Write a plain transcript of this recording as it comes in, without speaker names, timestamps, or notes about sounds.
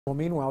Well,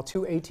 meanwhile,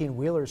 two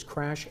 18-wheelers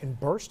crashed and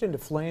burst into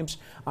flames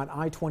on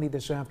I-20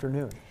 this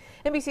afternoon.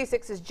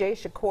 NBC6's Jay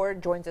Shakur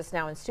joins us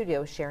now in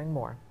studio sharing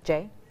more.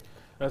 Jay?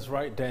 That's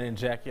right, Dan and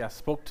Jackie. I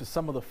spoke to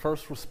some of the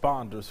first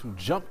responders who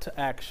jumped to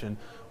action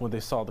when they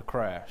saw the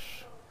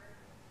crash.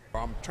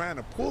 I'm trying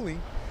to pull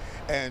him,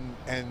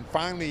 and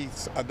finally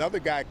another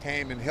guy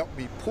came and helped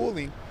me pull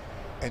him,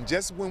 and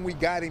just when we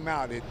got him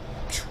out,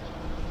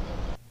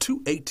 Two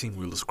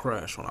 18-wheelers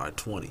crashed on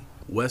I-20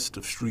 west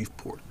of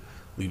Shreveport,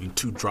 leaving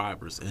two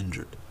drivers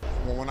injured.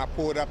 When I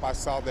pulled up, I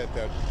saw that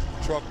the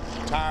truck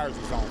tires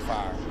was on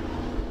fire,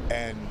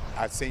 and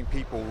I seen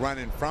people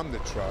running from the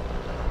truck.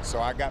 So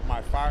I got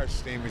my fire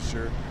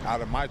extinguisher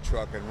out of my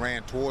truck and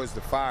ran towards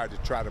the fire to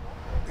try to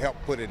help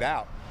put it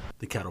out.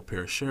 The Caddo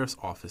Parish Sheriff's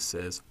Office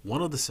says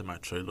one of the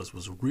semi-trailers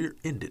was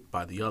rear-ended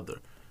by the other.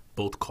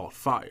 Both caught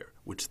fire,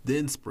 which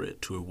then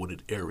spread to a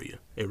wooded area.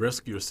 A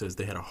rescuer says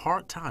they had a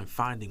hard time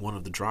finding one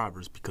of the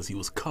drivers because he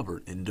was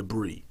covered in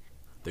debris.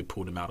 They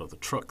pulled him out of the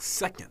truck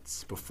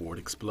seconds before it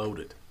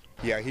exploded.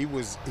 Yeah, he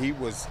was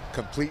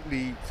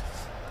completely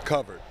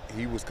covered.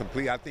 He was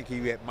complete. I think he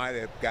might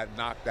have got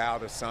knocked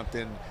out or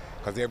something,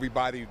 because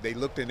they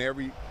looked in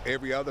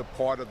every other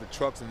part of the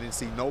trucks and didn't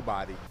see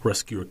nobody.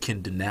 Rescuer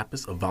Ken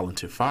Denapis, a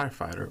volunteer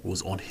firefighter,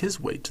 was on his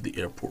way to the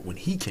airport when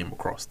he came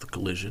across the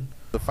collision.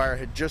 The fire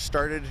had just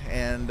started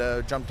and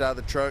jumped out of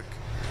the truck,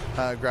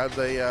 grabbed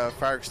the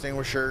fire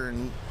extinguisher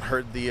and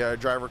heard the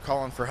driver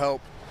calling for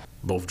help.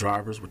 Both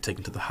drivers were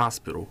taken to the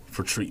hospital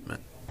for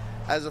treatment.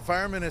 As a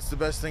fireman, it's the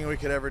best thing we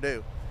could ever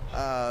do.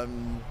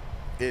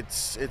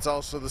 It's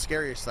also the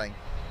scariest thing.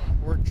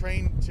 We're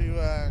trained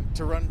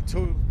to run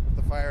to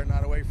the fire,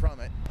 not away from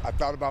it. I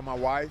thought about my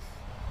wife.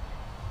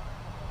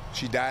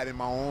 She died in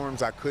my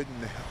arms. I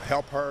couldn't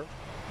help her,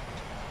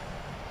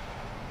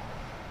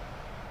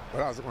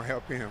 but I was going to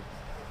help him.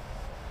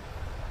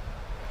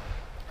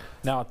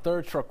 Now, a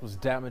third truck was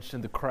damaged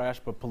in the crash,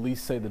 but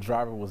police say the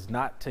driver was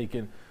not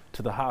taken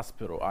to the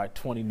hospital.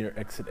 I-20 near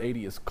exit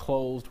 80 is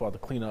closed while the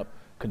cleanup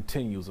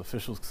continues.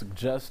 Officials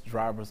suggest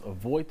drivers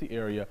avoid the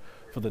area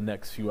for the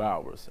next few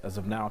hours. As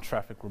of now,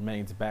 traffic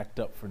remains backed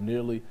up for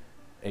nearly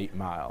 8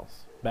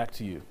 miles. Back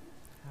to you.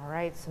 All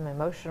right, some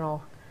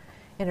emotional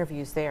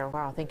interviews there.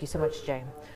 Wow, thank you so much, Jay.